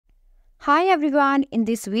Hi everyone, in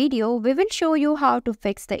this video we will show you how to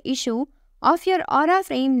fix the issue of your Aura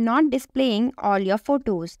frame not displaying all your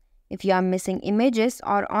photos. If you are missing images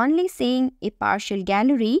or only seeing a partial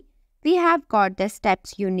gallery, we have got the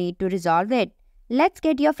steps you need to resolve it. Let's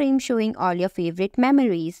get your frame showing all your favorite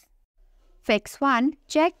memories. Fix 1.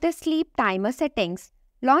 Check the sleep timer settings.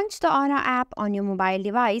 Launch the Aura app on your mobile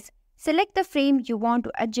device. Select the frame you want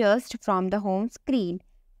to adjust from the home screen.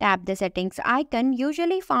 Tap the settings icon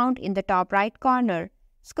usually found in the top right corner.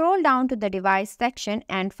 Scroll down to the device section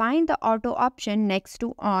and find the auto option next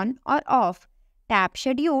to on or off. Tap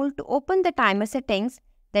schedule to open the timer settings,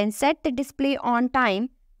 then set the display on time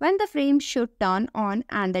when the frame should turn on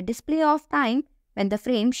and the display off time when the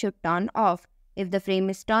frame should turn off. If the frame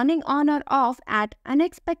is turning on or off at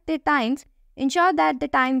unexpected times, ensure that the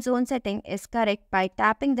time zone setting is correct by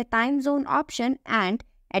tapping the time zone option and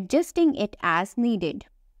adjusting it as needed.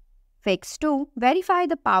 Fix 2. Verify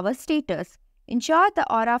the power status. Ensure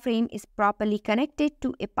the Aura frame is properly connected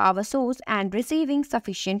to a power source and receiving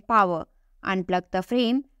sufficient power. Unplug the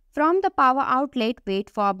frame from the power outlet, wait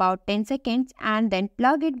for about 10 seconds and then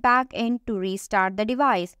plug it back in to restart the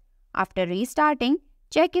device. After restarting,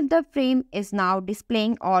 check if the frame is now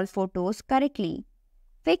displaying all photos correctly.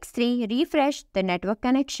 Fix 3. Refresh the network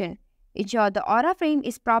connection. Ensure the Aura frame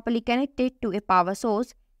is properly connected to a power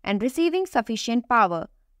source and receiving sufficient power.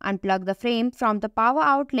 Unplug the frame from the power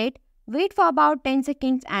outlet, wait for about 10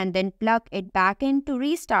 seconds and then plug it back in to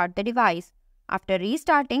restart the device. After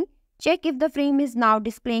restarting, check if the frame is now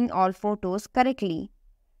displaying all photos correctly.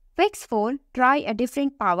 Fix 4. Try a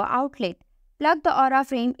different power outlet. Plug the Aura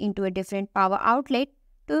frame into a different power outlet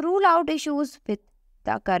to rule out issues with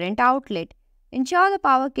the current outlet. Ensure the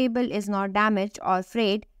power cable is not damaged or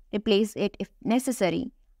frayed. Replace it if necessary.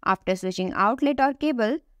 After switching outlet or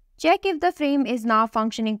cable, check if the frame is now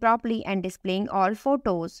functioning properly and displaying all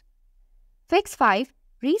photos. Fix 5.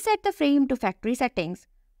 Reset the frame to factory settings.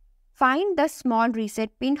 Find the small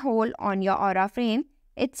reset pinhole on your Aura frame.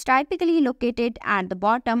 It's typically located at the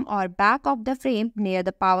bottom or back of the frame near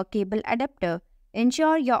the power cable adapter.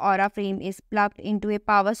 Ensure your Aura frame is plugged into a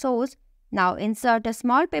power source. Now insert a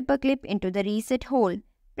small paper clip into the reset hole.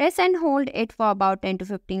 Press and hold it for about 10 to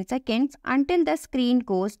 15 seconds until the screen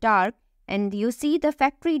goes dark and you see the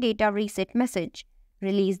factory data reset message.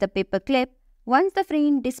 Release the paper clip. Once the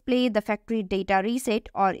frame displays the factory data reset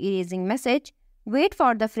or erasing message, wait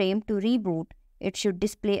for the frame to reboot. It should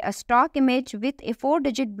display a stock image with a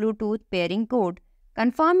 4-digit Bluetooth pairing code,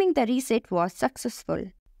 confirming the reset was successful.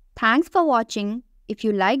 Thanks for watching. If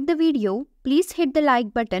you liked the video, please hit the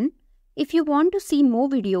like button. If you want to see more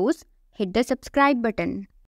videos, hit the subscribe button.